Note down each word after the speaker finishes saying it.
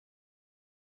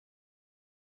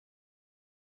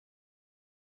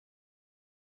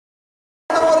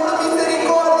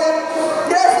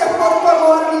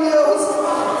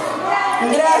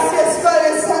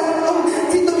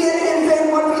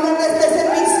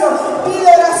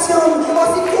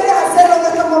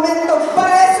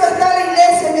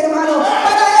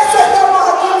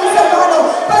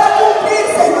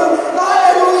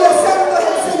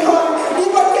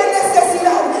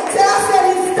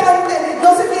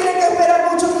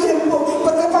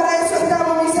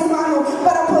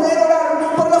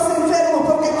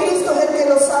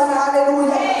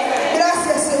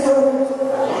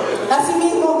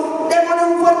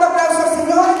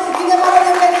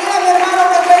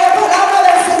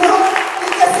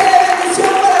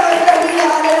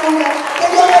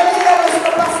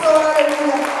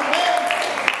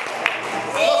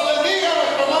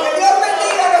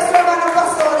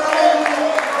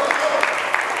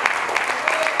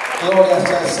Gloria al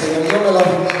Señor. Dios me lo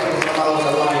bendiga, mis amados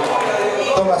hermanos.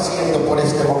 Toma asiento por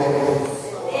este momento.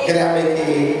 Créame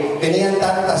que venían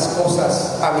tantas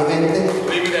cosas a mi mente,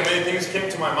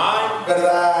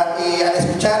 ¿verdad? Y al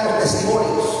escuchar los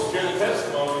testimonios,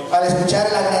 al escuchar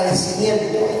el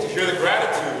agradecimiento,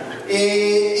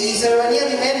 y se me venía a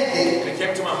mi mente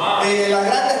las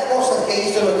grandes cosas que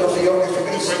hizo nuestro Señor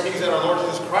Jesucristo.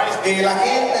 La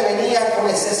gente venía con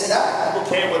necesidad,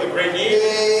 y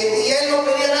Él no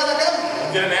pedía nada a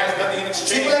cambio.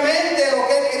 Simplemente lo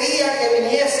que Él quería que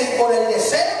viniesen con el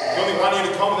deseo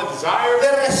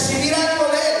de recibir algo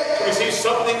de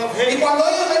Él. Y cuando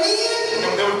ellos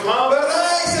venían,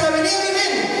 ¿verdad? Y se me venía a mi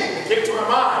mente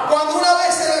cuando una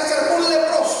vez se le acercó un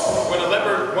leproso,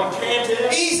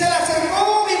 y se le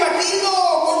acercó, me imagino,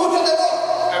 con mucho temor.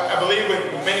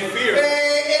 En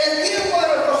el tiempo de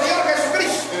nuestro Señor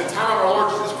Jesucristo,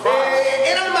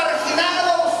 eran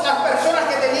marginados las personas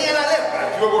que tenían la lepra.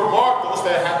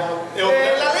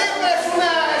 La lepra es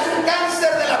un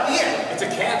cáncer de la piel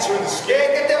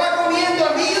que te va comiendo a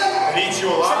vida, se te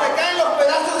caen los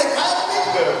pedazos de carne,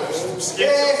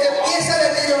 se empieza a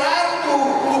deteriorar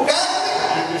tu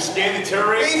carne,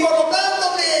 y por lo tanto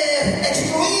te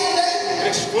excluían de ahí.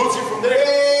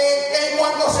 En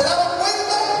cuanto se daban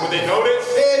cuenta, no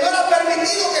era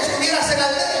permitido que estuvieras en la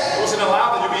aldea,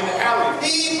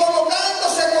 y por lo tanto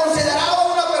se consideraba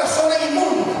una persona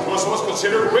inmunda.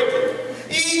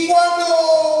 Y cuando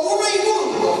uno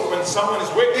inmundo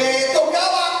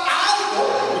tocaba algo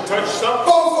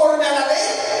conforme a la ley,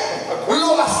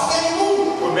 lo hacía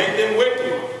inmundo.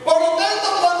 Por lo tanto,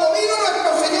 cuando vino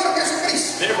nuestro Señor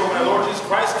Jesucristo,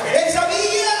 Él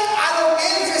sabía a lo que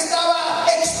Él se estaba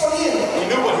exponiendo.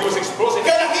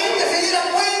 Que la gente se diera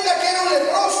cuenta que era un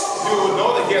leproso,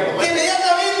 que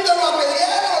inmediatamente lo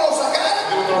apedrearan o lo sacaran.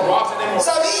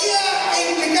 Sabía que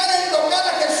implicaba el tocar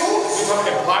a Jesús,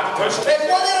 el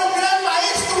cual era un gran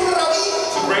maestro, un rabí,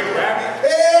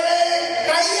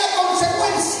 traía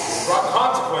consecuencias.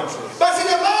 Pero sin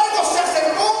embargo se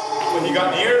acercó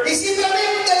y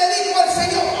simplemente le dijo al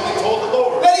Señor,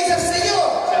 le dice: Señor,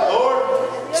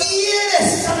 ¿quieres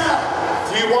sanar?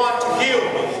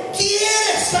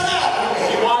 ¿Quieres sanar?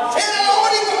 Era lo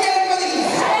único que él pedía.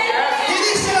 Y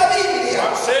dice la Biblia,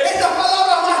 estas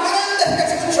palabras más grandes que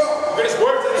escuchó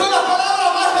son las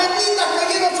palabras más benditas que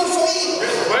oyeron sus oídos.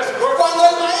 Cuando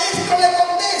el maestro le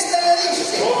contesta, le dice: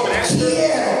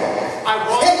 quiero.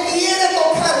 Él quiere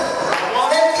tocar,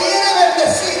 Él quiere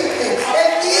bendecirte,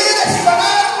 Él quiere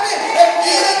sanarte, Él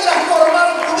quiere transformar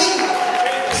tu vida.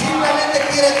 Simplemente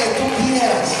quiere que tú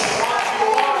quieras.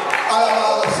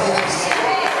 Alabado seas.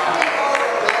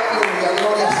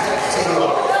 Gloria al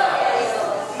Señor.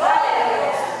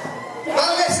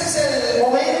 Tal vez es el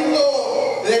momento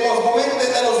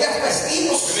de los días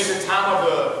festivos,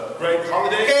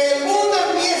 que el mundo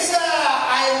empieza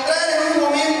a entrar en un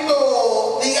momento,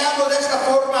 digamos de esta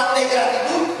forma, de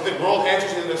gratitud.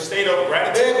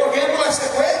 Por ejemplo, este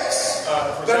jueves,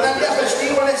 ¿verdad? Día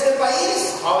festivo en este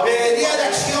país, Día de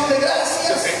Acción de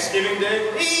Gracias.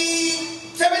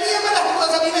 Y se venían las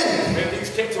cosas a mi mente.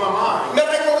 Me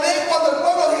recordé cuando el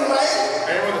pueblo de Israel,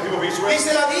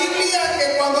 dice la Biblia que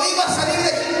cuando iba a salir de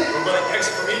Egipto,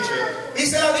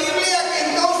 dice la Biblia que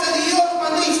entonces Dios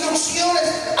mandó instrucciones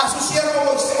a su siervo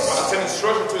Moisés.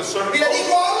 Y le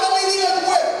dijo: háblale y dile al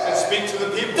pueblo,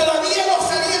 todavía no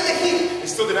salían de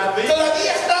Egipto,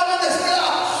 todavía estaban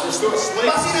esclavos.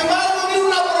 Mas sin embargo vino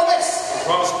una promesa,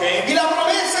 y la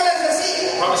promesa les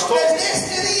decía: desde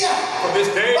este día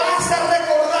vas a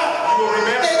recordar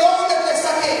de dónde te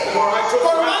saqué,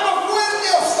 con mano fuerte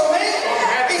os tomé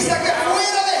y saqué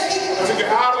fuera de Egipto.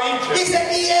 Dice: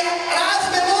 y harás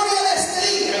memoria de este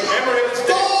día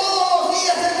todos los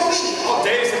días de tu vida. Y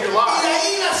de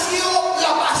ahí nació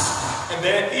la Pascua,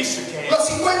 los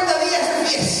 50 días de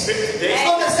fiesta,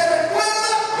 donde se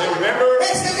recuerda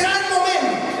ese gran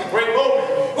momento.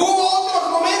 Hubo otros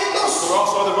momentos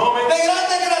de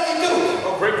grande gratitud,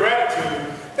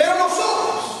 pero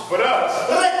nosotros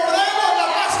recordamos la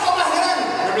Pascua más grande,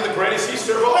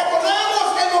 recordamos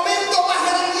el momento más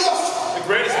grandioso,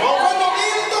 el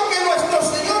momento que nuestro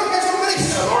Señor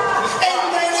Jesucristo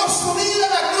entregó su vida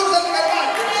en la cruz del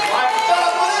Calvario para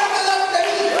poderte darte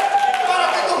vida, para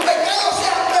que tus pecados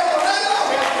sean perdonados,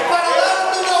 para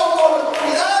darte una oportunidad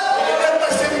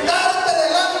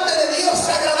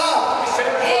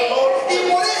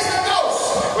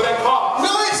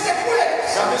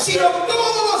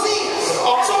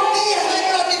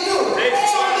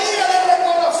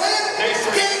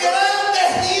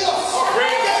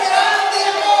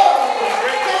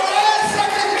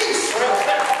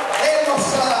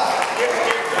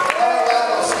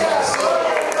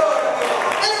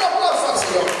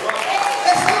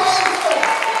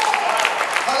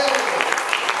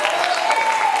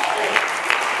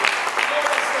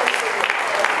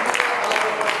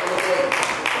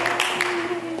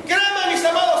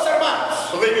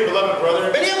beloved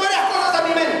brother, venían varias cosas a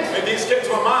mi mente. and these came to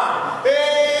my mind.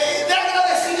 De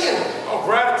agradecimiento. Oh,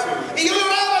 gratitude. Y yo le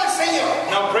oraba al Señor.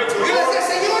 Now pray to the Y le Lord. decía,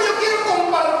 Señor, yo quiero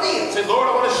compartir Say, Lord,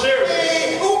 I want to share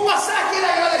this. un pasaje de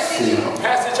agradecimiento. A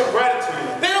passage of gratitude.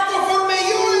 Pero conforme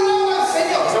yo le oraba al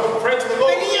Señor, So we pray to the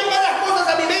Lord. venían varias cosas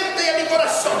a mi mente y a mi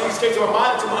corazón. Some things came to my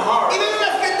mind and to my heart. Y veo una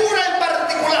escritura en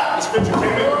particular. The scripture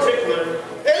came in particular.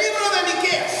 El libro de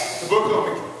Miqueas, The book of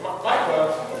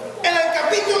Micah, en el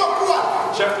capítulo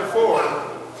 4, chapter 4,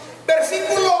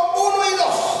 versículo 1 y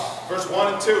 2. verse 1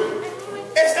 and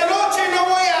 2. Esta noche no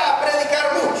voy a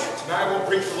predicar mucho. Tonight I won't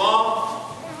preach long.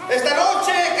 Esta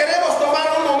noche queremos tomar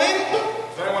un momento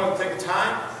Tonight I want to take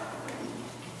time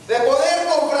de poder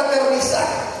confraternizar.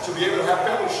 to be able to have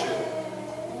fellowship.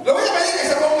 Le voy a pedir que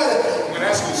se ponga de pie. I'm going to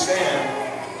ask you to stand.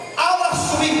 Abra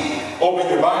su Biblia. Open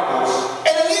your Bibles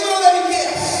En el libro de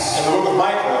Miqueas, in the book of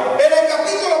Micah, en el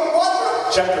capítulo 4,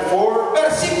 chapter 4,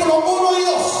 versículo 1 y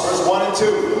 2. verse 1 and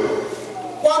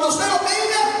 2. Cuando usted lo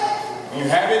tenga, When you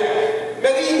have it, me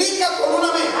indica con un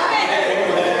amén.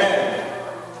 amen with an amen.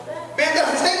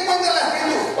 Mientras usted encuentra la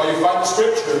escritura, While you find the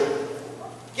scripture,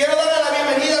 quiero darle la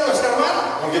bienvenida a nuestra hermana.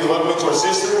 I'm going to give the welcome to our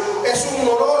sister. Es un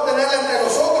honor tenerla entre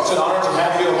nosotros. It's an honor to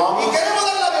have you among Y us. queremos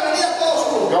darle la bienvenida a todos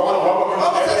juntos. I want to welcome her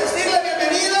Vamos a together. decirle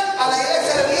bienvenida a la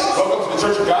Iglesia de Dios. Welcome to the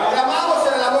Church of Le God. amamos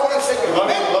en el amor del We Señor. love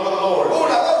you in the love of the Lord.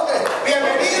 1, 2, 3.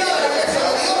 Bienvenida a la Iglesia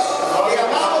de Dios. Le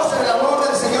amamos en el amor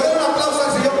del Señor. Den un aplauso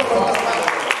al Señor por nuestras manos.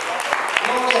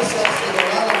 Gloria sea al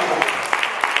Señor. Aleluya.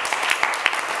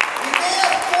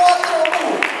 Miqueas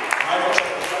 4:1. Micah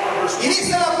chapter 4, verse Y 1.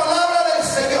 dice la palabra del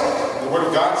Señor. The word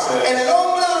of God En says, el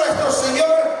nombre de nuestro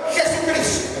Señor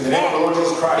Jesucristo. in the name of the Lord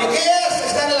Jesus Christ. Miqueas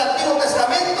está en el Antiguo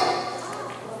Testamento,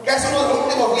 que es uno de los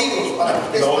últimos libros para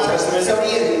que The Old ustedes Testament. se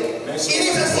orienten. Y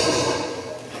dice así: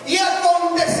 y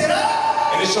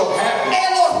acontecerá And it shall happen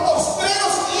en los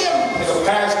postreros in tiempos the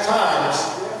past times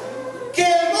que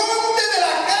el monte de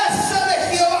la casa de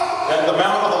Jehová that the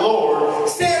mount of the Lord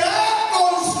será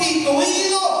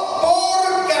constituido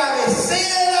por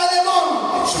cabecera de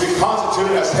monte should be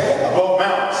constituted as head above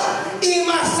mounts, y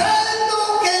más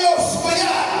alto que los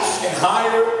collados, and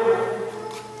higher,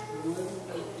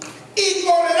 y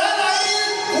correrán a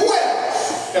él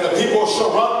pueblos, and the people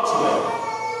shall run to them.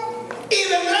 y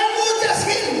vendrán muchas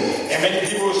gentes, And many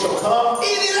people shall come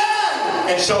y dirán: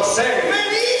 and shall say,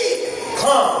 venid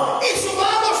come, y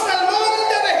subamos al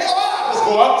monte de Jehová, let's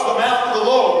go up to the mount of the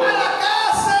Lord, a la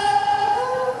casa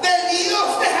del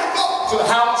Dios de Jacob, to the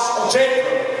house of Jacob.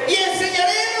 y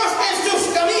enseñaremos en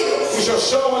sus caminos, We shall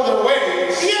show in their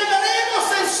ways y andaremos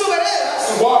en sus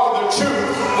veredas, and walk in their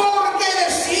truth. porque de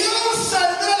Sion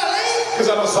saldrá la ley, Because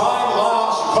out of Zion the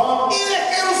law shall come, y de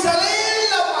Jerusalén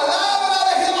la palabra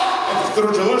de Jehová. and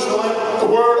through Jerusalem the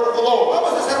word of the Lord.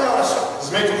 Vamos a hacer una oración.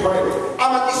 Let's make a prayer.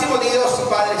 Amantísimo Dios y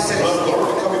Padre Let the Celestial,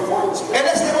 Lord come before you this morning. en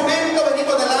este momento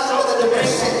venimos delante de tu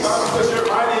presencia. God, because you're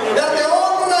mighty in your Darte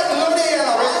honra, gloria y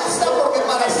alabanza, porque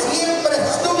para siempre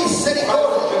es tu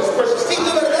misericordia y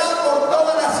tu verdad por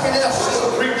todas las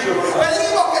generaciones. preacher.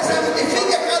 Pedimos que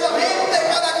santifique cada mente,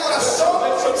 cada corazón,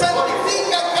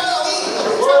 santifica cada vida,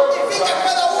 santifica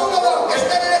cada uno de los que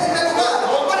estén en este lugar,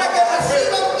 para que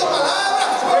reciban tu palabra,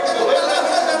 porque tu palabra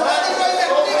es verdad y no hay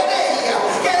mentira en ella.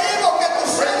 Queremos que tu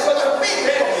Santo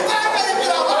Espíritu haga el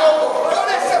trabajo con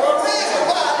ese fuego,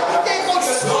 Padre, que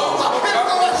consuma el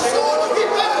corazón y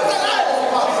parte el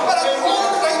alma para tu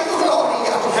honra y tu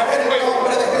gloria. En el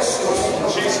nombre de Jesús. In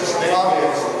Jesus'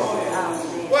 name.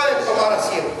 Pueden tomar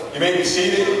asiento. You may be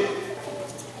seated.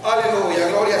 Aleluya,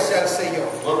 gloria sea al Señor.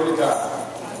 Glory to God.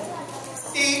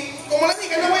 Y como les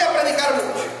dije, no voy a predicar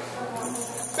mucho,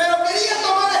 pero quería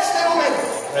tomar este momento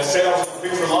I said I was going to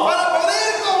preach for long. para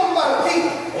poder compartir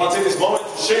I want to take this moment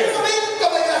to un share momento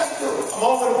de gratitud. a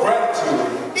moment of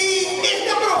gratitude. Y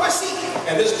esta profecía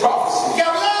And this prophecy que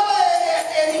hablaba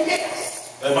de Miqueas,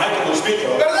 that Micah will speak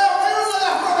of, ¿verdad? Fue una de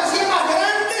las profecías más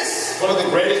grandes one of the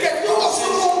greatest que tuvo su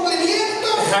prophecies cumplimiento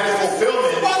that had its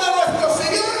fulfillment cuando nuestro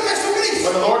Señor Jesucristo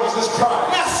when the Lord Jesus Christ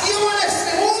nació en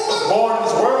este mundo, was born in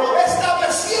this world,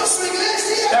 estableció su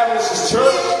iglesia established his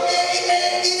church,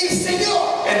 y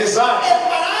diseñó and designed el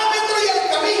parámetro y el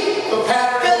camino the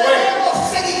pattern que and the way debemos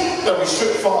seguir. that we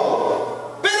should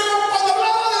follow. Pero cuando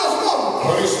hablaba de los montes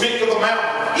When we speak of the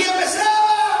mountain y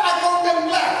empezaba a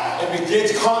contemplar, and begin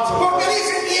to contemplate, porque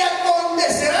dice: y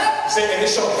acontecerá say, and it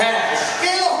shall pass que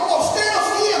en los postreros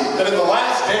tiempos, that in the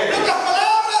last en days, otras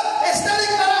palabras, está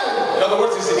declarando in other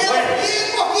words, he's que los declaring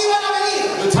tiempos que iban a venir,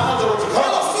 the times that were to en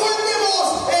come, los últimos,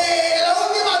 en la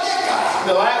última década, in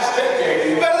the last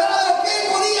decade, ¿verdad? De lo que él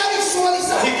podía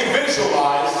visualizar. he can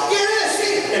visualize. Quiere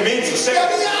decir It means to que say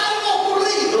había algo there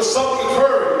ocurrido was something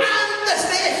occurring antes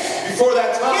de eso. before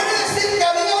that time. Quiere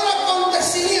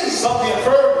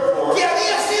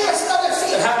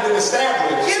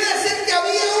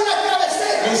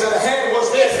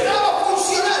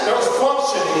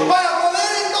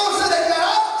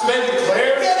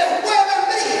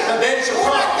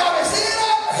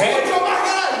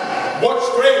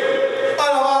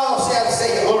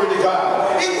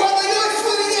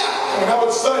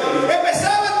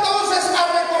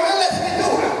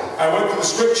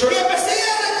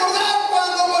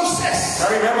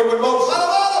remember when Moses,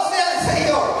 alabado sea el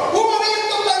Señor, un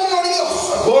momento tan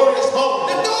glorioso, a glorious moment,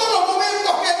 de todos los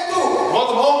momentos que él tuvo. all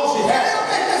the moments he had, Creo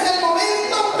que este es el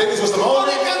momento I think this was the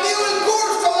donde moment, cambió el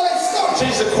curso de la historia.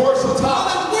 changed the course of Donde time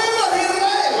el pueblo de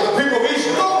Israel for the people of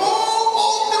Israel. tomó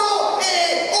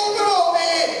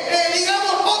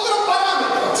otro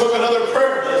parámetro Took another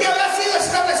prayer que había sido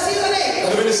establecido en ellos. that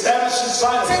had been established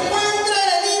inside Se of him. encuentra en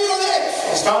el libro de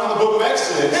Éxodo, It's found in the book of en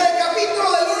Exodus, el capítulo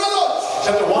del 1 al 8.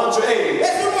 chapter 1 to 8.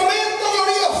 Es un momento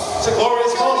glorioso It's a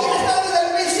glorious que comienza moment desde el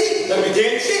principio. that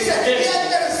begins Dice, y al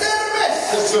tercer mes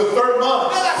It's the third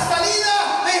month de la salida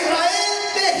de Israel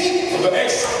de Egipto. of the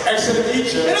exit of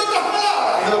Egypt. En otras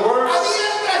palabras, In other words,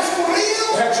 habían transcurrido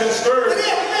had transferred 3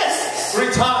 meses.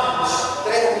 3 times,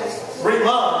 3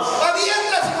 months, Habían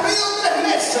transcurrido 3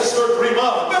 meses, transferred 3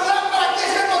 months. ¿verdad? Para que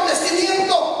ese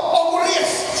acontecimiento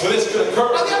ocurriese. So this could occur.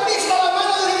 Habían visto la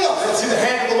mano de Dios. And see the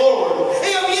hand of the Lord.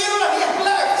 Ellos vieron las 10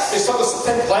 plagas, They saw the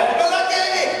 10 plagues. ¿verdad?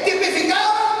 Que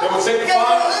tipificaban They would que el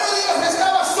signify verdadero Dios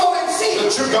estaba sobre the encima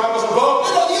true God was above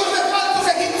de los dioses falsos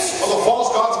egipcios. of the false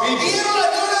gods of Egypt. Vieron la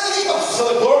gloria de Dios. So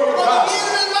the glory of Cuando God.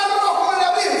 vieron el mar rojo en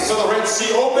abrirse, So the Red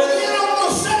Sea opened. pudieron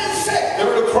cruzar en seco. They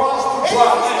were to cross the Ellos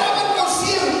dry land. estaban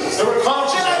conscientes They were de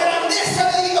conscious la of grandeza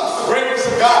de Dios, the greatness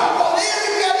of el God. poder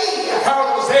que había The power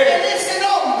that was en there ese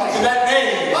nombre. in that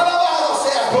name. Alabado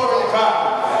sea Glory to God.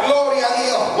 gloria a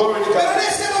Dios. Glory to Pero God. en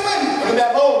ese momento And in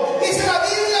that moment, dice la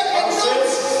Biblia que it entonces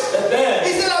says that then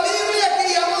dice la Biblia que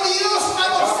llamó Dios a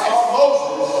God Moisés called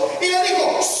Moses y le dijo,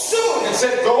 sube, and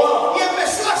said, go up. y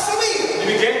empezó a subir He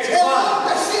began to el climb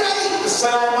monte Sinaí. the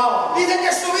Sinai mountain. Dice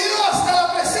que subió hasta la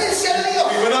presencia de Dios,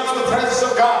 He went up to the presence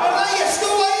of God. ¿verdad? Y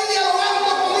estuvo ahí dialogando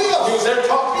con Dios. He was there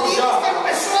talking Y with Dios God.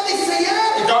 empezó a diseñar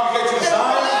And God began to el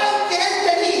design plan que él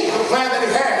tenía. the plan that he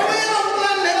No had. era un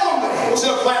plan del hombre, It was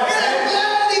a plan of era el man.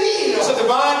 plan divino. It was a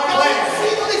divine Que había plan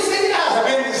sido that diseñado had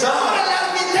been por designed el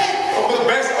arquitecto, over the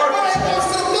best por el architect,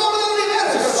 constructor del the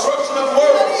universo. construction of the Y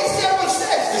le world. dice a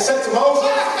Moisés, He said to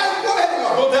Moses, baja al pueblo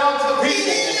go down to the y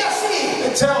people dile así,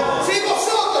 and tell them, si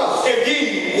vosotros if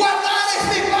ye guardares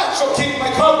mi pacto, shall keep my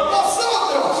covenant,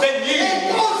 vosotros then ye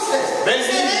entonces then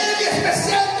ye seré mi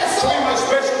especial shall be tesoro my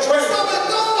special treasure sobre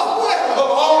todos los pueblos, of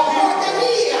all people, porque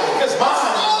mía because es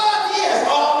mine toda la is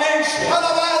tierra. all nations.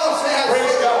 Alabado sea el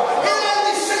Praise Señor. God. Era el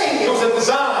It diseño was a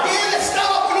design. que él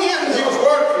estaba poniendo, He was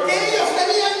working. que ellos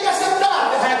tenían que aceptar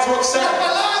They had to la accept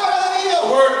palabra de Dios. the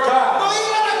word of God. No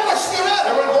iban a cuestionar,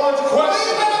 They were going to no question.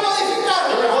 iban a modificar,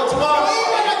 They were going to no modify.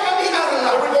 iban a caminarla,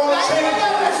 They were going to la change.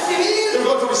 iban a recibir They were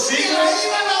going to y receive la it.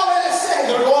 iban a obedecer,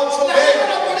 They were going to la obey.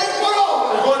 iban a poner por obra.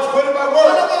 They were going to put it by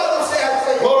word. Alabado sea el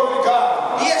Señor. Glory to God.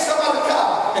 Y eso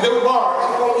marcaba And they would mark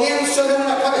el comienzo de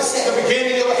una the cabecera,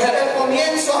 beginning of a heaven. el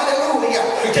comienzo, aleluya,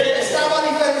 que estaba a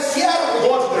diferenciar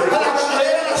Going to the a la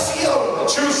verdadera nación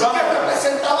true que Zion.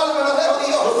 representaba al verdadero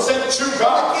Dios. Represent the true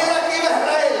God. Quiera que iba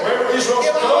Israel, Wherever Israel would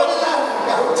llevaba go, el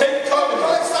arca, take the dentro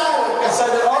covenant. de esa arca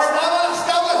Inside the ark, estaban las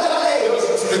tablas de la ley,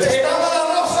 estaba la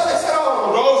rosa de Sarón,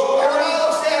 the rose of Aaron,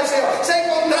 alabado sea el Señor, se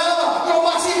encontraba lo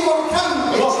más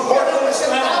importante, The most que important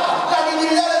representaba la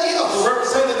divinidad de Dios.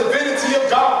 represent the divinity of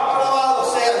God. Alabado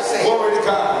sea el Señor. Glory to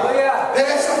God. Pero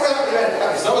esa fue la primera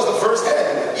cabeza. That was the first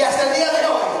head. Y hasta el día de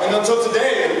hoy, And until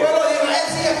today, el pueblo de Israel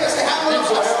sigue festejando la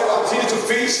people Pascua. have continued to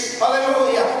feast.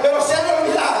 Aleluya. Pero se han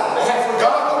olvidado They have lo que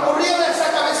forgotten ocurrió en esa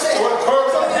cabecera. what occurred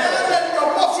Se in olvidaron del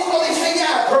propósito the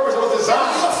diseñado purpose of que design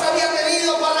Dios había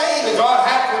tenido para that ellos. God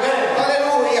had for them.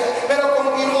 Aleluya. Pero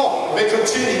continuó They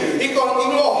continued y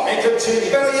continuó. and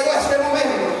continued. Pero llegó este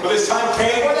momento. But this time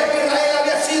came Recuerda que Israel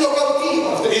había sido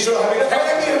cautivo. after Israel had been Recuerda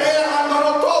captured. que Israel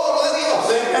abandonó todo lo de Dios.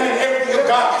 They abandoned everything of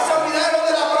Que God. se olvidaron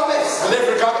de la promesa. But they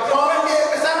forgot the promise. Que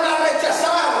empezaron a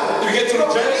rechazar They began to lo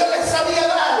que reject Dios les había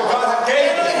dado. what God had Que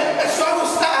gave no les them. empezó a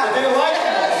gustar. They didn't like it.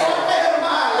 Empezó a caer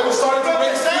mal. They were starting to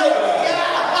make Empezaron feel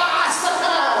bad. a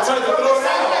sacar. Started to throw it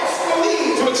Empezaron a out. excluir.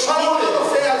 To exclude it. Alabado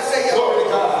sea el Señor. Glory to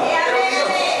God. Pero Dios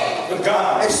But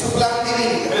God, es su plan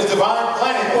divino. in His divine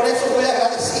plan, Por eso estoy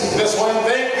agradecido. that's one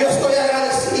thing. Yo estoy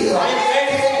agradecido. I am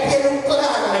thankful. Él tiene un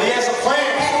plan. And He has a plan.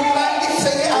 Tiene un plan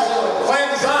diseñado. Plan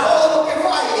designed. Todo lo que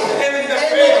falle, Everything that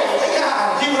Él fails, no va a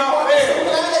fallar. He will not Porque fail. su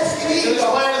plan es divino. His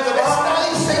plan is divine. Está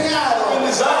diseñado Been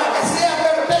designed. para que sea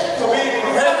perfecto, To be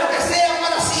perfect. para que sea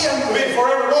para To siempre. be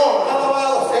forevermore.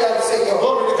 Alabado sea el Señor.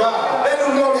 Glory to God. Denle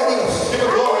un gloria a Dios. Give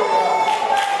Him glory to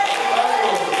God.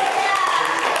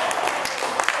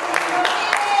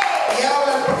 Y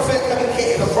habla el profeta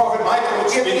Miquel. The prophet Michael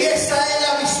was Y speaking. empieza él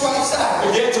a visualizar.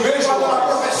 Began to Cuando la visualize.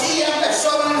 profecía empezó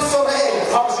a venir sobre él,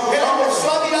 él empezó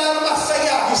a mirar más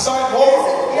allá. He saw it more.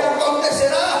 Y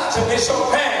acontecerá So it shall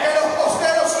que pass los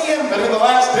postreros that tiempos, in the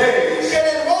last days, que en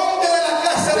el monte de la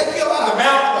casa de the Jehová mountain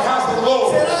of the house of the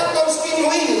Lord será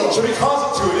constituido should be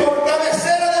constituted por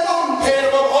cabecera de monte, head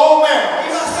above all men, y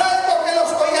más alto que los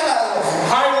collados.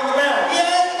 higher than the man. Y a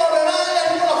él correrán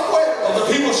algunos pueblos. And the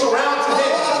people shall round to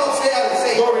him. Alabado sea el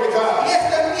Señor. Glory to God. Y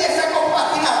esto empieza a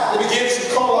compaginar It begins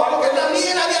to call con lo out que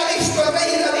también había visto el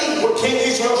rey David. what King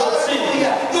Israel shall see.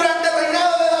 Aleluya. Durante el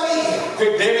reinado de David,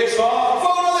 King David saw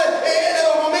fue uno de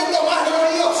los momentos más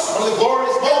gloriosos one of the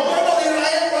glorious que el moments pueblo de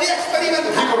Israel podía the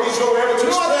experimentar. people of Israel were able to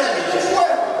No había experience. ningún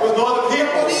pueblo With no other que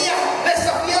people. podía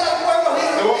desafiar al pueblo de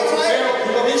They won't Israel. fail the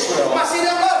people of Israel. Mas sin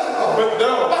embargo, But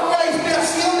no, bajo la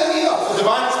inspiración de Dios, the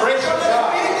divine inspiration of cuando el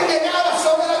God, Espíritu llegaba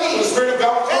sobre David, the Spirit of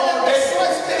God él called on empezó a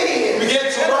David, escribir. began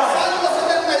to En write. Salmo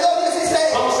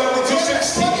 72:16, Psalm 72:16,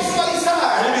 empezó a visualizar.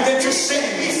 and he began to sing.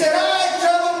 Y será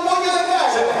echado un puño de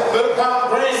Said, fuego let a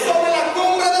pound rain sobre la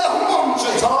cumbre de los to montes.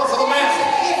 the tops of the mountain.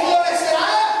 Y florecerá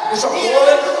It shall y flourish,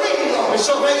 hará ruido. it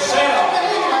shall make sound.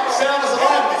 Sound is Él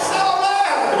alive. empezó a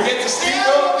hablar It began to de speak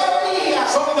algo up que venía,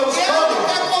 something that was de algo coming,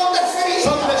 que acontecería,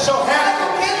 something that shall happen.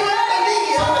 algo que él no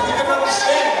entendía. Something he didn't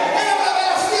understand. Era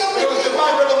revelación It was divina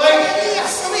divine que revelation venía a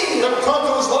su vida. that would come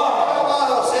to his life.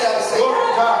 Alabado sea el Señor. Glory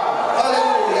to God.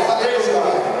 Aleluya, Praise aleluya.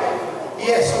 God. Y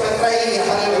eso me traía,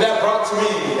 And aleluya, that brought to me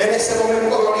en ese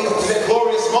momento glorioso. that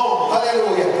glorious moment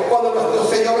Aleluya. Cuando nuestro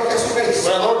Señor Jesucristo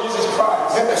when our Lord Jesus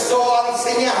Christ empezó a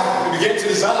diseñar, we began to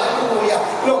design aleluya,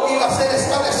 lo que iba a ser what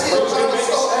establecido was para going to be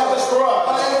nosotros. established for us.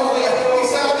 Aleluya.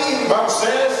 Dice la The Biblia, Bible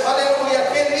says aleluya,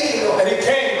 que él vino that he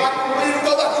came a cumplir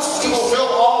toda to justicia. fulfill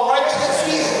all Es righteousness.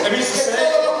 decir, That means to que say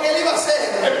todo lo que él iba a hacer,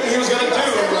 everything he was going to iba a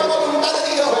ser la do voluntad de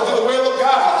Dios. was to do the will of No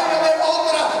God. debe haber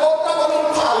otra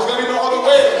voluntad. There's going to be no other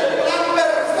way. El plan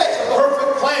perfecto.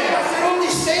 Perfect Iba a plan, ser un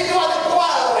diseño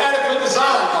adecuado. adequate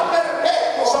design, Algo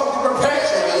perfecto. something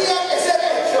perpetual Tenía que ser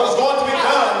hecho. was going to be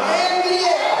done Él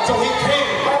viniera. until he came.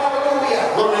 Aleluya.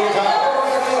 Glory to God.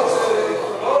 Gloria a Dios.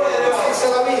 Gloria a Dios. Dice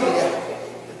la Biblia.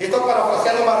 Y esto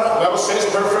parafraseando más The rápido. Bible says,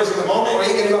 paraphrasing the moment, Por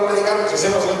ahí que le iba a predicar. he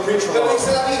said I was going to preach from Pero the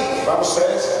dice la Biblia. Bible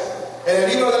says, En el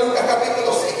libro de Lucas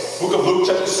capítulo 6. book of Luke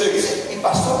chapter 6, Y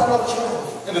pasó la noche.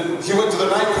 and he went to the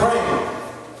night praying.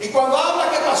 Y cuando habla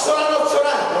que pasó la noche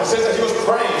orando, And it says that he was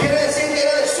praying. quiere decir que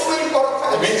era de suma It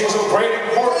means importancia. it was of great Quiere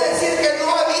importance. decir que no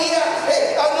había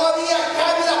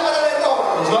cabida para el error.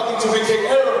 There was nothing to be taken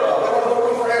error of. There was no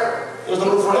room for error. There was no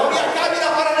room for No error. había cabida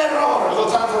para el error. There was no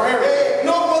time for error.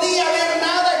 No podía haber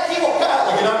nada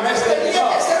equivocado. You cannot mess anything Tenía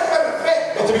que up. ser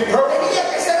perfecto. And to be perfect, Tenía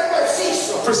que ser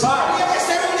preciso. precise, Tenía que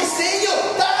ser un diseño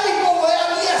tal y como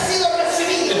había sido the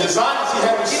recibido. design as he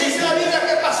had Y dice received la it. Biblia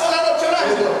que pasó la noche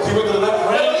orando. He went to the night Pero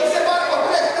praying. dice Marcos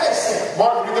 3:13.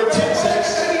 Mark 13 Después de que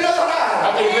says, terminó de orar,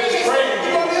 after he finished praying, y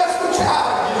volvió a escuchar.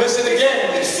 he listened again.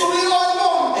 Y subió al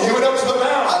monte. And he went up to the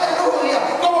mountain. Aleluya.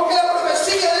 Como que la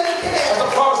profecía de Miquel. As the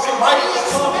prophecy of Michael Venía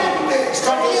was su coming, mente, it's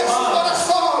come to venía his su mind,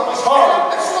 corazón. from his heart. Él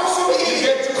empezó a He subir.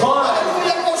 began to climb.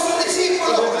 Aleluya, con sus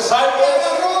discípulos. With his disciples. Él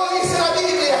agarró, dice la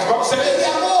Biblia. The Bible says, Él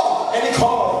llamó. and he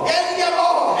called. Él llamó.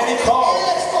 And he called. Él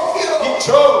escogió. He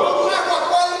chose. No trajo a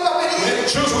cuál iba a venir. He didn't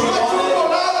choose who he No wanted. estuvo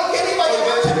lado que él iba a He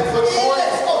llevar. didn't put Él forth.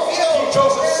 escogió. He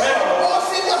chose himself. El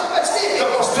propósito específico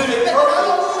The specific de purpose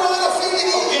cada uno de los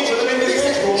individuos. each of the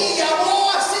individuals. Y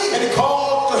llamó así And he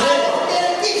called to a him, los que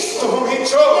él quiso. to whom he Y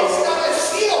chose.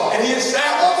 estableció And he a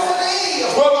established 12 de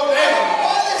ellos. 12 of them.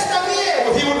 ¿Cuáles también?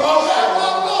 But he would also Llamó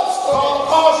apóstoles. call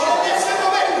apostles. En ese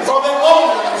momento, From that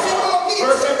moment, versículo 15,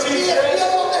 verse 15 y les dio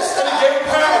potestad, and he gave him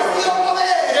power. les dio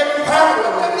poder, He gave him power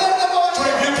para reprender demonios, to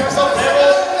rebuke, cast out para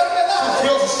devils, sanar enfermedades. to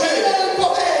heal the sick. Era el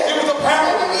poder It was the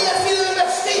power. que había sido He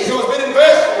investido, was been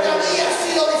invested. que había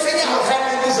sido He diseñado. was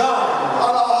having designed.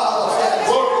 Alabado sea el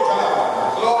Señor. Glory to God.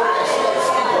 Gloria sea el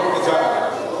Señor. Glory to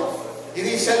God. Y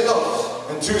dice el 2,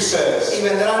 And 2 says, y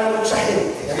vendrán mucha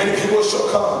gente, and many people shall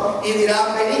come, y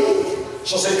dirán, venid,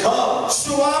 shall say, come,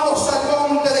 subamos al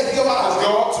monte de Jehová, let's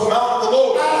go up to the mountain of the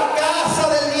Lord, a la casa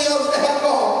del Dios de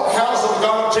Jacob. the house of the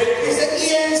God of Jacob, Dice,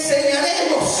 y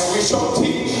enseñaremos, and we shall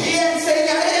teach, y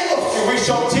enseñaremos and we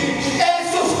shall teach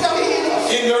en sus caminos,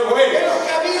 in their en ways, los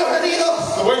caminos de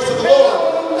Dios, the ways of the en la Lord,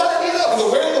 voluntad de Dios, and the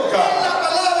will of en God, la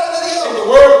palabra de Dios. in the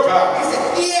word of God, Dice,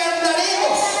 y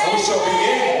andaremos and we shall be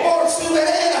in por sus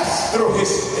veredas, through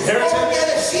his porque inheritance,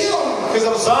 de Sión, because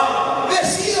of Zion, de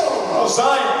Sión,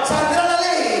 saldrá la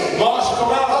ley. law shall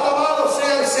come out, Alabado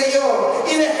sea el Señor.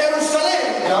 Y de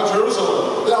Jerusalén, now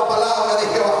Jerusalem, la palabra de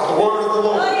Jehová. the word of the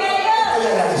Lord. Estoy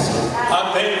agradecido.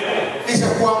 I'm thankful. Dice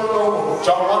Juan 1:1.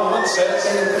 John 1:1 says,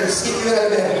 En el principio era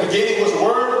el in verbo, the beginning was the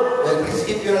word, en el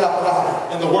principio era la palabra,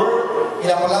 and the word y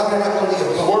la palabra era con was Dios,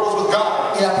 with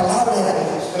God, y la palabra era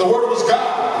Dios. and the word was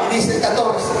God. Y dice el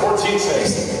 14, 14 says,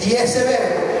 dice, y ese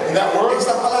verbo, and that word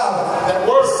esa palabra,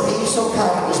 was se hizo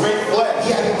carne made flesh.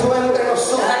 y habitó entre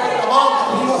nosotros,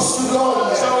 Among vimos su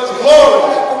gloria, us, so his una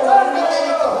glory, como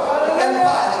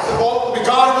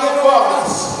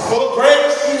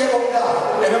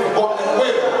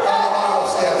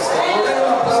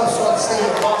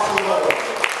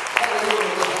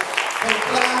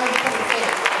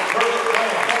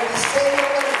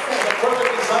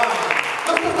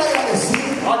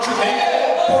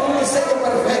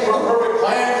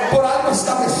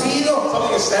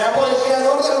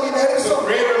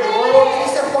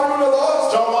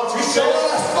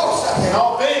And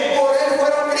all things por Él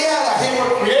fueron creadas.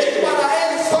 were created. Y para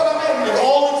Él solamente And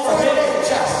only for fueron Him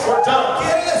hechas. were done.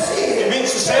 Quiere decir It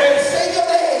means to que say el diseño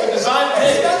de Él the design of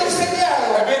Him está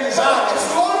diseñado have been designed para que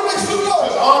su honra y su His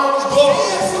gloria honor and His glory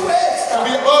y a su vez to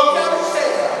be above ya you.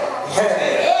 usted.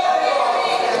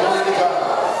 Glory to God.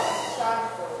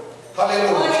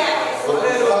 Aleluya.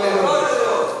 Aleluya.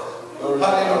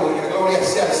 Aleluya. Gloria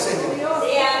sea al Señor.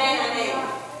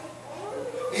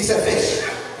 Dice Efesios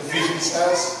Ephesians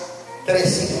says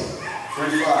 3:5.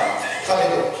 3:5.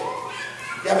 Aleluya.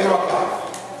 Ya veo acá.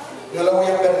 No lo voy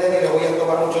a perder y le voy a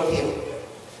tomar mucho tiempo.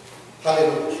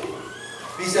 Aleluya.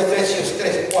 Dice Efesios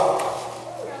 3:4.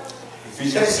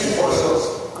 Ephesians 4 says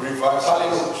 3:5 says.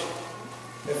 Aleluya.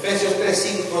 Efesios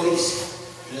 3:5 dice.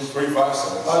 Ephesians 3:5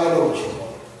 says. Aleluya.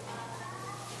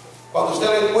 Cuando usted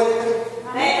lo encuentre,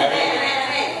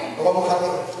 lo vamos a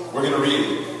leer. We're going to read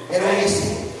it. Era un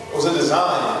diseño It was a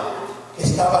design que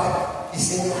estaba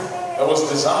diseñado that was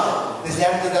designed desde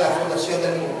antes de la fundación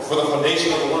del mundo. for the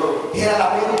foundation of the world. Era la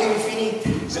mente infinita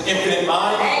It's an infinite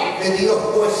mind de Dios,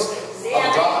 pues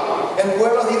of God. el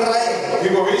pueblo de Israel The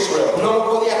people of Israel, no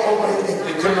lo podía comprender.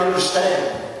 they couldn't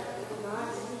understand.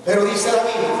 Pero dice la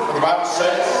Biblia But the Bible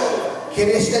says que en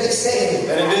este diseño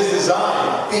that in this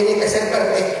design, tiene que ser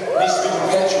perfecto, it needs to be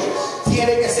perpetuous.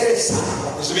 tiene que ser exacto,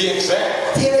 It needs to be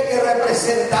exact. tiene que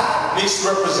representar It needs to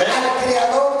represent al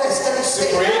creador de este the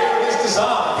diseño. creator of this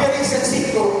design. ¿Qué dice el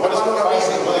ciclo? What is the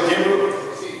process for the giver?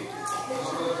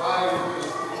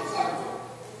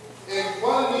 El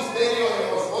cual misterio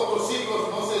en los otros siglos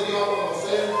no se dio a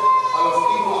conocer a los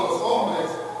hijos de los hombres,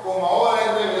 como ahora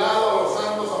es revelado a los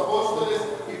santos apóstoles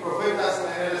y profetas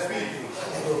en el Espíritu.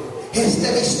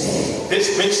 Este misterio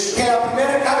This makes que la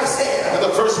primera cabecera the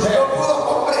first no step pudo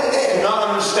comprender, not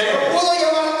no understand. pudo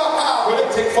llevarlo a cabo. Will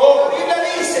it take La forward? Biblia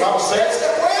dice, Bible says, este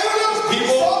pueblo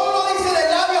people, solo lo dice de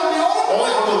labios me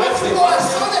only from the honra, lips su they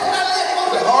corazón está lejos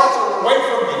de The mí. hearts are away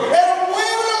from me. Era un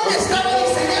pueblo que estaba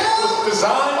diseñado Was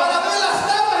designed para ver las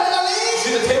tablas de la ley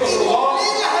see the tables y of the law,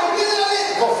 cumplirlas al pie de la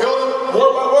letra. fulfill them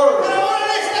word by word. Pero ahora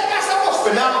en esta casa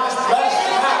But now in this last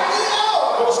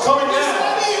house, what was coming down,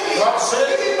 the Bible says,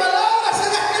 mis palabras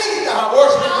serán escritas. my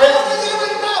words will be Ahora written. llevo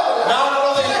en tabla. Now not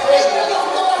only in Pero prison, en los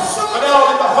corazones but now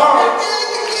in the heart. de aquel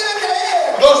que quiere creer.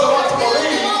 Those that want to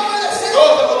believe,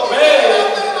 those that will obey,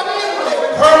 will be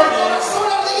permanent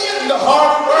in the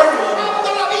heart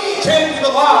burning, changing the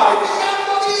lives,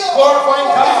 glorifying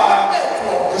God,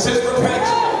 because His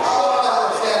perfection.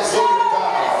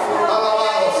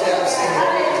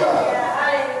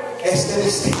 Este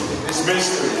misterio This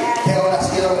mystery que ahora ha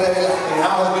sido revelado,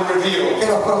 now has been revealed. que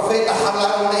los profetas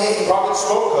hablaron de The él, prophet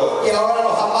spoke of, y ahora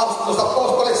los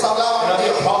apóstoles and hablaban now de the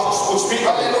él. apostles will speak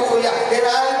of it. Aleluya,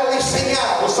 era algo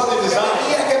diseñado, Was something que designed.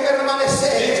 tenía que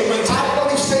permanecer, Need to maintain. algo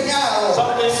diseñado,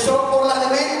 Something son por la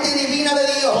mente divina de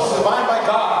Dios. Divine by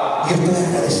God. Y estoy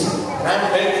agradecido And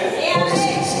I'm thankful por ese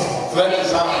diseño. for that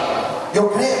design. Yo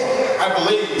creo, I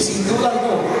believe, sin duda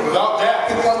alguna, without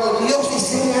que doubt, cuando Dios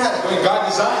diseña algo, when God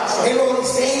designs something, Él lo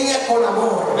diseña con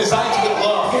amor. designs with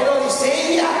love, Él lo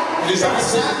diseña Design.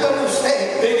 pensando en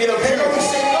usted. thinking of Él lo you,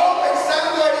 diseñó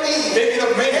pensando en mí. thinking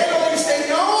of me, Él lo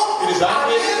diseñó He designed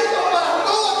it. abierto para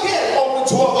todo aquel open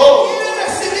to all que those quiere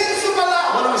recibir su who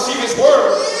palabra. want to receive His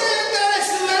word, Quiere entrar en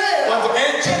su heredad. want to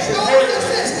enter His Entonces inheritance,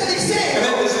 este diseño And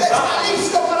then this está design.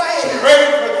 listo para él. ready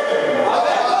for them.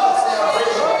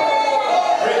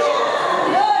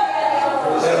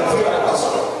 Pero fue la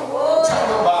razón.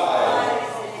 Time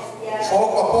by,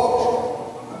 Poco a poco,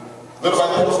 little by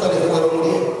los little, apóstoles fueron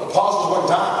muriendo. apostles went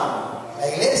down. La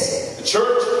iglesia The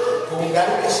church tuvo un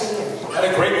gran crecimiento, had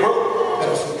a great growth,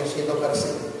 pero siguió siendo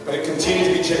perseguida. but it continued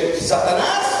to be changed.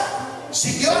 Satanás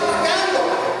siguió atacando,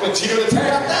 Continued to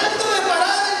attack, tratando de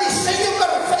parar el diseño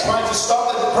perfecto. trying to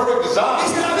stop the perfect design.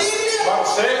 Dice la Biblia Bible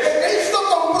says, que Cristo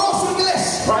compró su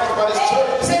iglesia, Christ by His church,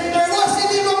 se entregó a sí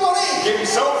mismo por ella, gave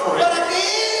Himself for it, para que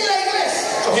él y la iglesia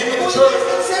so Him and the pudiesen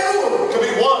church ser uno. could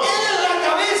be one. Él es la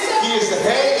cabeza, He is the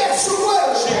head, ella es su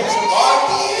cuerpo. she is the Él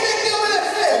body, tiene que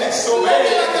obedecer and it's to lo obey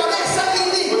que la cabeza le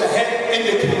indica. what the head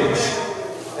indicates.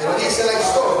 Pero dice la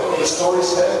historia The story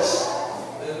says,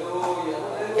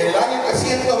 que en el año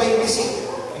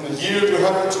 325, in the year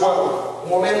 312, un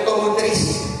momento muy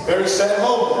triste, very sad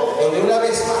moment, donde una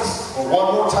vez más for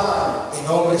one more time,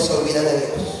 el hombre se olvida de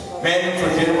Dios, men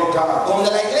forget about God.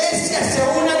 donde la iglesia se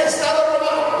une al Estado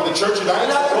romano, When the church unites,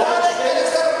 la the verdad Roman es que debe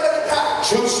State, ser predicada,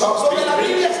 truth stops donde being la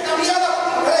Biblia preached. es cambiada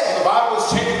por fe. The Bible is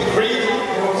changing the creed.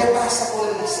 Pero ¿qué pasa con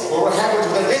el diseño? What happens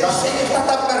with El the design? diseño está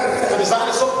tan The perfecto, design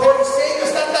is so el perfect. diseño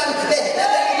está tan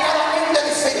delicadamente The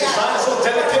design diseñado, is so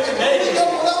delicate and y made. no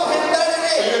podamos entrar en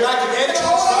So él. you're not going to enter Pero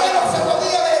ahora ya no inside. se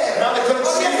podía ver, Now they couldn't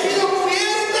había see it. sido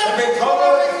cubierta Had been por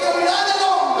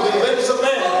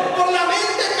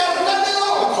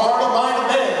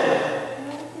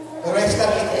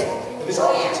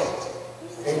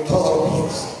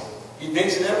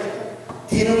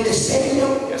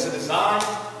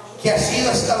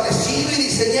sido establecido y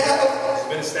diseñado, has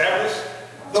been established.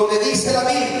 donde dice la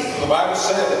Biblia, The Bible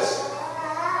says,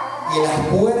 y las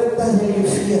puertas del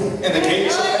infierno and the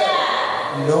gates of hell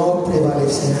no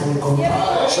prevalecerán contra él.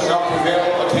 shall not prevail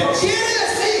against you. Quiere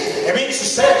decir, It means to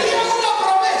say, había una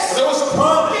promesa there was a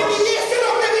promise que viniese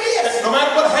lo que viniese. that no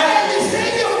matter what El happens,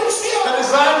 diseño funciona. the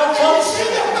design will El function.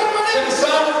 diseño es permanente. The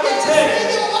design will El continue.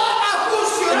 diseño va a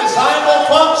funcionar. The design will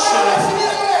function Para recibir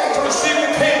al Rey. to receive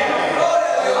the King.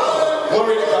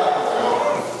 Glory to God.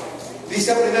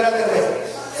 Dice Primera de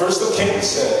Reyes, First of Kings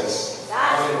says,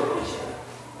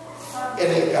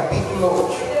 en el capítulo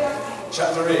 8.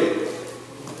 chapter 8.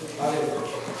 Aleluya.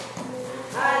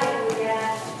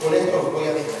 Con esto os voy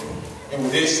a dejar. And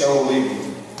with this I will leave you.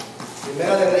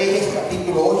 Primera de Reyes,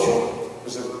 capítulo 8,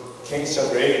 First of Kings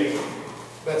chapter 8,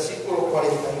 versículo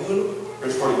 41,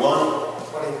 verse 41,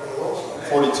 42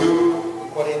 42, y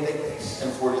 43.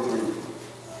 and 43.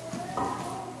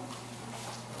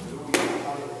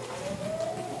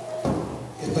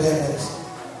 Estoy agradecido.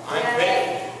 I'm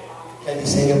thankful El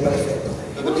diseño perfecto.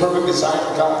 that the perfect design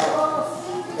of God,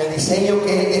 El diseño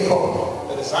que Él dejó.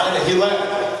 the design that He left,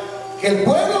 Que el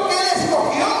pueblo que Él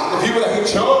escogió, the people that He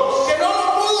chose, que no lo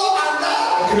pudo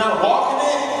andar, could not walk in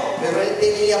it, pero Él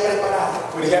tenía preparado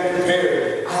but He had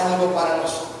prepared algo para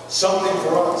nosotros. something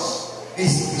for us.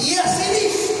 Dice, y así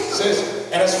dice, It says,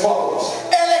 and as follows,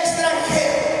 el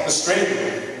extranjero. the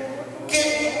stranger,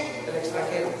 ¿Qué? El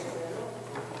extranjero.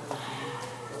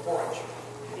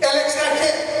 El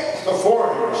extranjero. the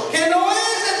foreigners, Que no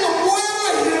es de tu pueblo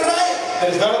Israel. that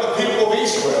is not of the people of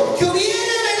Israel, Que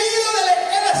hubiera venido de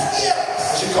lejanas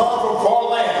tierras. should come from far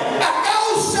land A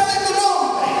causa de tu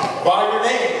nombre. by your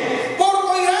name, Por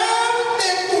tu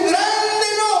grande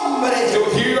nombre. to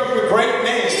hear of your great Y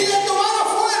name, de tu mano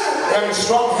fuerte. having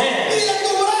strong Y hands, de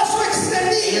tu brazo and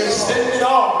extendido. extended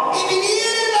arms, Y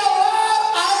vinieren a orar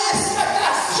a esta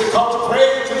casa. should come to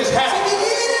pray to this Si house.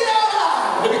 vinieren a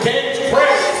orar. They began to A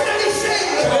pray este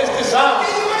diseño. to this design, Que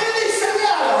yo he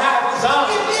diseñado. to have Que design,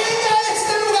 viene a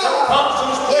este lugar. that comes to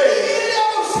this Y place, viene a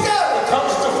buscar.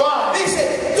 comes to find. Dice,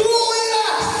 tú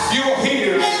oirás You will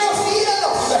hear en los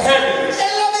cielos, the heavens,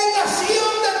 en la habitación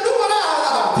de tu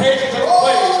morada. pages of the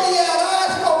place, Oh, y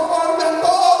harás conforme a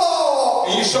todo.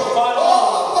 and you shall find Oh,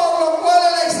 all por lo cual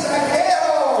el for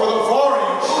extranjero the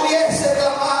foreigners hubiese shall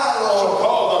clamado.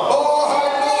 call them. Oh,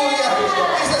 aleluya.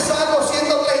 Dice Salmo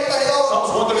 132. Psalms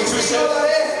 132 Dice, yo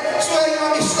daré sueño a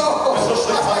mis ojos.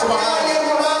 Hasta que haya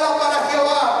morada para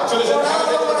Jehová. Until there's a Morada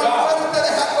habitation para of el fuerte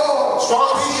de Jacob. Strong of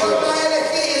Nación Israel. la he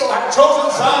elegido. I've chosen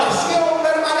Zion, Nación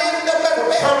permanente,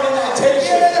 perfecta. permanent habitation.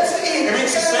 Quiere decir It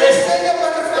means que to el say diseño the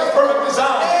perfecto perfect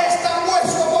design está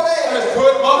puesto por that él. is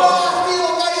put No up, ha sido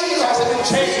caído. hasn't been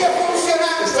changed. Sigue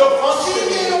funcionando. It's still functioning.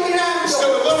 Sigue iluminando. It's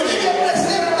still illuminating. Sigue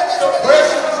presente. Still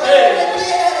present today.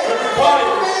 Quiere Everybody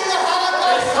que vengas a la has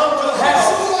casa. come to the house.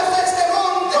 Subas a este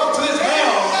monte. Come to this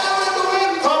mountain. Abre tu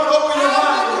mente. Come and open your Abre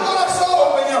mind. tu corazón.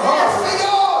 Open your heart.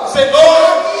 Señor. Say,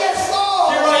 Lord, Aquí estoy.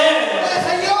 here I am.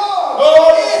 Señor.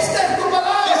 Lord, Esta es tu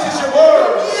palabra. this is your word.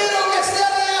 Quiero que sea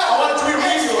real. I want it to be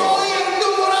real. Estoy en tu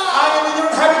morada. I am in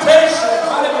your habitation.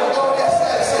 Hallelujah. Gloria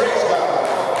sea al Señor. Praise God.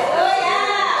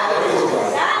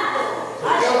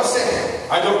 Yo no sé.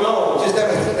 I don't know. Si usted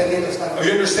me está entendiendo esta Are noche.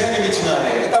 you understanding me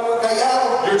tonight? Está muy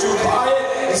callado. You're too Ni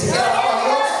quiet. siquiera alaba a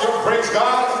Dios. You don't praise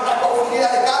God. Está confundida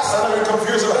de I casa. know you're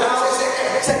confused of the house.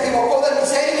 Se equivocó del I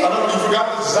diseño. know you forgot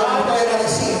the design. Estoy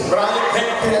agradecido. But I am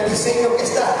thankful Pero el diseño que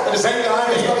está. that the same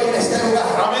time Estoy en este lugar.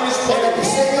 I'm in this El place.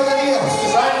 diseño de Dios.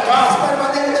 Design of Es God.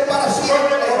 permanente para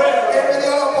siempre. Él me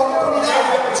dio la oportunidad de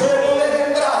poder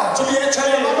entrar. To be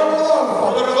entertained. Hermano Rodolfo,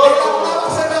 Brother Rodolfo, él hablaba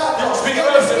hace rato. you speak Yo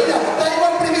of it. decía, tengo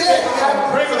el privilegio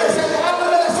privilege de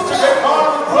sentarme de su to lado, get part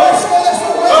of the hueso de su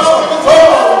hueso, Part of the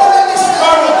throne. parte de mi ser,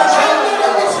 Part of the parte throne.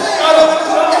 de mi ser. Part of the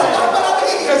throne. Está para ti,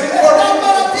 Because it's está for you.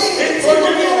 para ti. It's Si for tú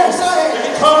you. vienes a él, If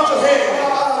you come to Him,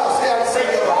 alabado sea el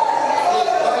Señor.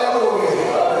 Aleluya.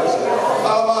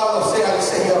 Alabado sea el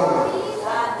Señor.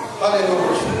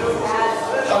 Aleluya.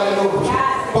 Aleluya.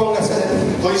 Póngase de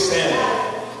pie. please stand.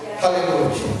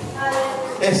 Aleluya.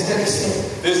 Este diseño,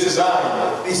 This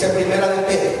design, dice Primera de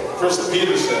Pedro, First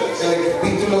Peter says, en el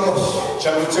capítulo 2,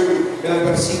 chapter 2, en el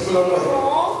versículo 9.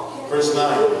 verse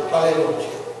 9. Aleluya.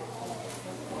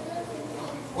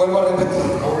 Vuelvo a repetir.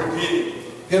 I'll repeat it.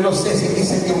 Yo no sé si aquí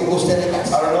se equivocó usted de I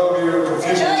casa. don't know if you're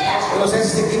confused. Yo no sé si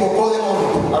se equivocó de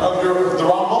momento. I don't know if you're the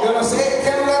wrong Yo moment. no sé en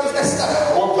qué lugar usted está.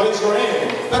 What place you're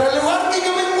in. Pero el lugar que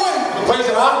yo me encuentro, The place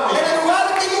that I'm en in. el lugar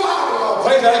que yo hablo, The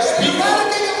place that I en el speak. lugar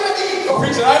que yo predico, The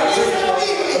preach that I dice preach. la The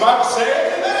Biblia, Bible says,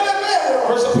 Primera de Pedro,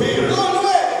 First Peter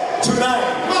 2:9, 2:9.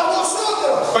 mas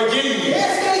vosotros, But ye,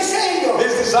 este diseño,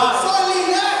 this design, soy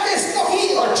linaje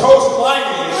escogido, are chosen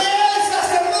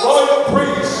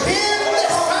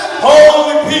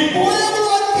people,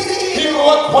 pueblo adquirido, people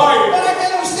acquired, para que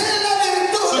usted la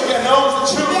virtud so you can know the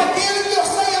de truth, aquel Dios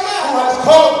ha who llamado has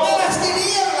called de las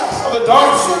tinieblas of the a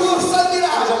darkness, su luz his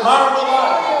admirable. admirable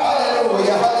light.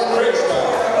 Aleluya, aleluya. Praise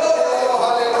God. Oh,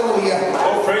 aleluya.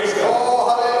 Oh, praise God.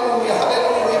 Oh, aleluya,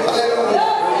 aleluya, aleluya.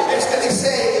 Este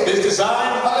diseño, His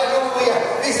design, aleluya,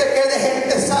 dice que es de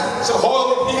gente santa, it's a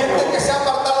holy gente people, que se ha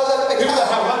apartado del people that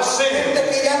pecado, have not sinned, gente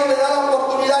que ya no le da la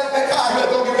oportunidad al people pecado, that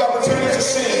don't give the opportunity to que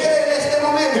sin, quiere en este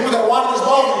momento people that want in this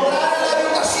moment, entrar en la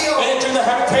habitación. enter in the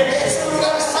habitation. Es un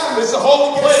lugar santo, It's a holy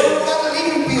es un place, lugar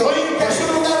limpio, clean place, es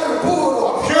un lugar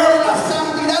puro, pure la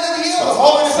santidad de Dios, the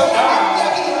holiness of solamente God.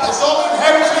 habita It's all la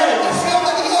inhabited, habitación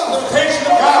de Dios, the habitation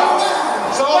of no hay God. lugar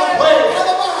It's all in para place,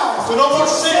 nada más, so no more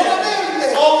sin, solamente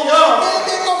only God. aquel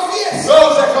que confiesa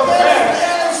Those that que confess Él es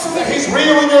real en su that vida. He's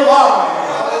real in your life.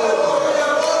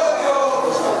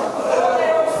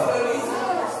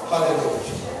 Aleluya.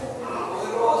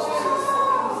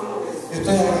 Yo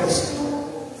estoy agradecido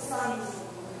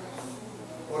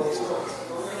por esto.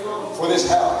 For this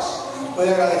house, Estoy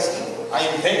agradecido I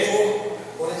am thankful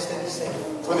por este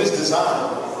diseño. for this design.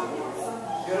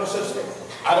 Yo no sé usted,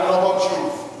 I don't know about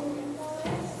you,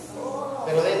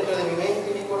 pero dentro de mi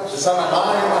mente y mi corazón it's on my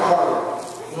mind and my heart.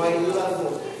 no hay duda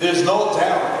alguna There's no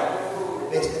doubt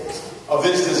de este diseño. of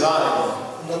this design,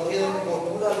 No tienen por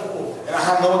duda alguna and I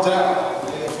have no doubt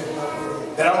de que yo soy parte de él.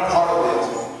 that I'm part of it.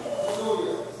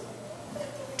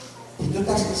 Si tú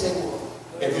estás inseguro,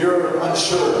 If you're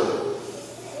unsure,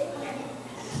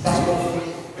 estás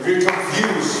confundido if you're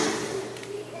confused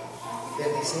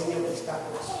del diseño que está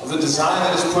puesto, of the design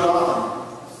that is put on,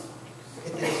 ¿qué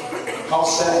te dice? how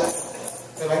sad.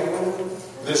 Pero hay una luz.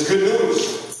 There's good news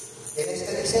En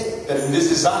este diseño that in this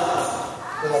design,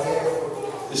 todavía hay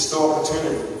oportunidad. there's still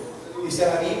opportunity. Dice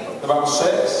la Biblia The Bible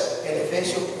says, en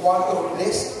Efesios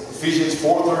 4:13 Ephesians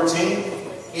 4:13,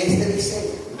 que este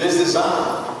diseño this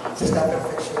design se está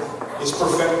perfeccionando. is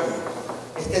perfect.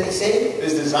 Este diseño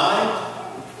This design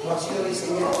no ha sido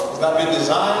diseñado has not been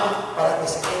designed para que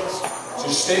se quede solo. to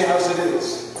stay as it is.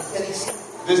 Este diseño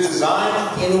This design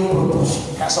tiene un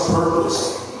propósito. has a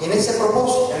purpose. Y en ese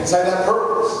propósito And inside that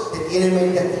purpose, te tiene en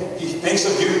mente a ti. He thinks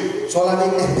of you.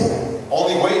 Solamente espera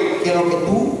Only wait que lo que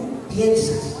tú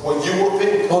piensas, what you will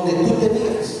think, donde tú te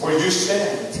miras, where you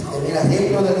stand. si te miras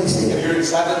dentro del diseño If you're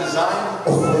inside the design,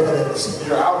 o fuera del diseño.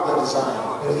 you're out of the design.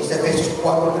 Pero dice Efesios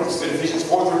 4:13, But Ephesians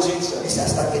 4:13 says, es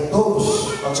hasta que todos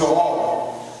until all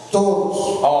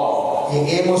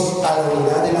lleguemos a la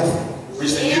unidad de la fe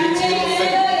reach the unity of the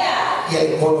faith, y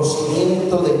el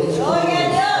conocimiento del Hijo de Dios,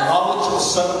 the knowledge of the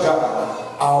Son of God,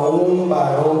 a un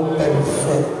varón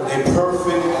perfecto. a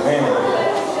perfect man,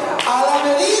 A la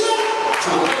medida,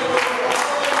 to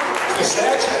the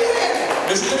stature.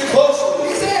 Listen to me closely.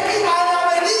 dice aquí, a la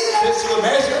medida This is the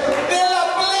measure de la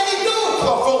plenitud,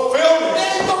 of fulfillment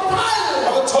del total,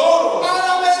 of the total a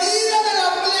la medida de la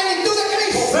plenitud de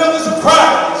Cristo. fulfillment of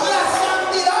Christ. La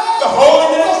santidad The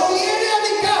holiness viene a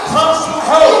mi casa. comes from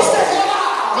heaven. Dice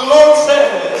Jehová, The Lord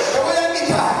says, te voy a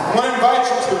invitar I want to invite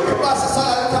you que pases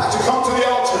al altar to come to the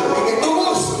altar. y que tú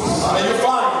busques And you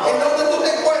find en donde tú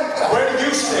te encuentras, where do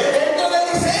you stand? dentro del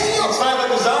diseño, Inside the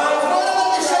design, fuera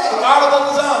del diseño. out of the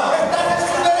design. ¿Estás en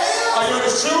su vereda Are you in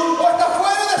the truth? o estás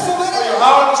fuera de su Are you vereda?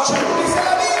 out of the truth? Dice la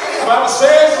The Biblia, Bible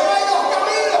says no hay dos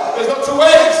caminos, there's no two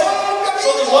ways. solo un So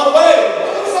camino, there's one way,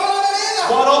 una sola vereda,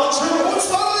 one only truth, un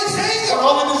solo diseño. one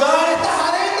only design. ¿Estás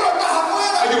adentro o estás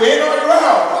afuera? Are you in or are you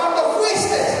out? Cuando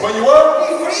fuiste, When you were, ni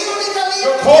frío ni caliente,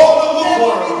 you're cold and te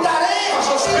lukewarm. vomitaré. I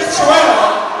shall spit you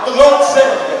out. The Lord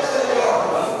says.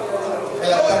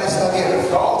 El altar está abierto.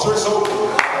 The altar is open.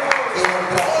 Quiero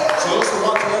entrar So those who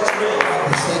want to enter in, al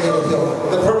diseño de Dios.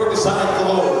 the perfect design of the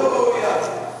Lord.